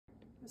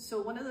So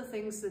one of the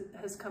things that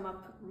has come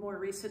up more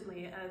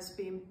recently as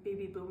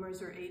baby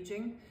boomers are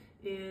aging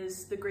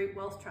is the great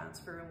wealth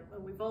transfer.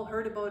 And we've all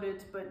heard about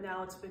it, but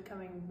now it's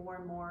becoming more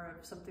and more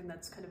of something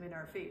that's kind of in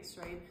our face,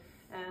 right?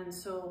 And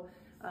so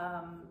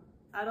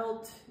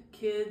adult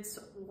kids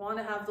want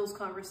to have those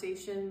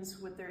conversations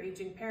with their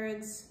aging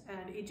parents,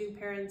 and aging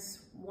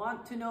parents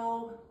want to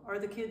know, are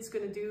the kids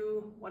going to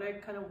do what I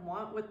kind of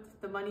want with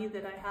the money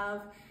that I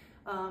have?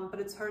 But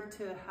it's hard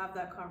to have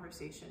that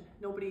conversation.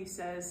 Nobody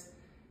says,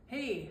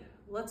 hey,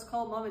 let's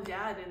call mom and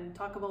dad and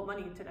talk about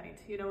money tonight.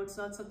 You know, it's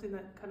not something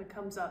that kind of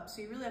comes up.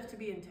 So you really have to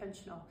be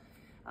intentional.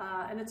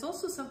 And it's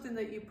also something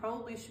that you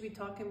probably should be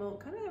talking about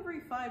kind of every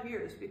 5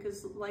 years,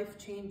 because life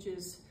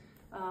changes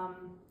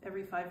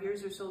every 5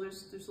 years or so.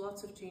 There's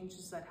lots of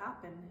changes that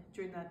happen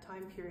during that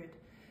time period.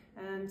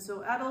 And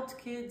so adult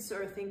kids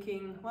are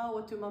thinking, well,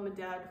 what do mom and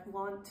dad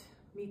want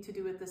me to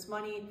do with this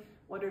money?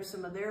 What are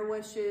some of their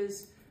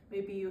wishes?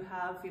 Maybe you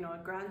have, a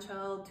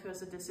grandchild who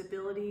has a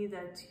disability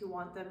that you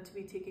want them to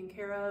be taken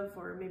care of,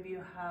 or maybe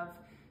you have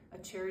a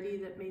charity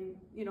that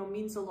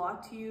means a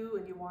lot to you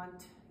and you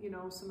want,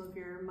 some of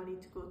your money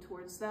to go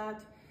towards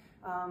that.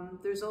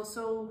 There's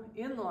also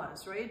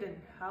in-laws, right? And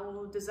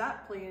how does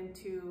that play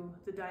into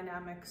the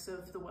dynamics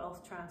of the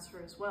wealth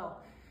transfer as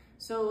well?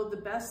 So the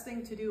best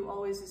thing to do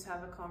always is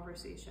have a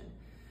conversation.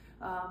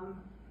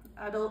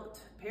 Adult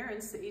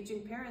parents, the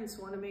aging parents,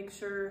 want to make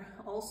sure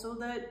also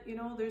that,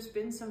 there's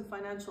been some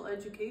financial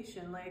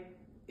education. Like,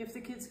 if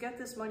the kids get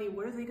this money,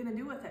 what are they going to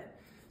do with it?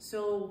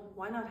 So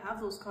why not have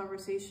those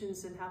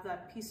conversations and have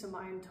that peace of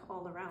mind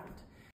all around?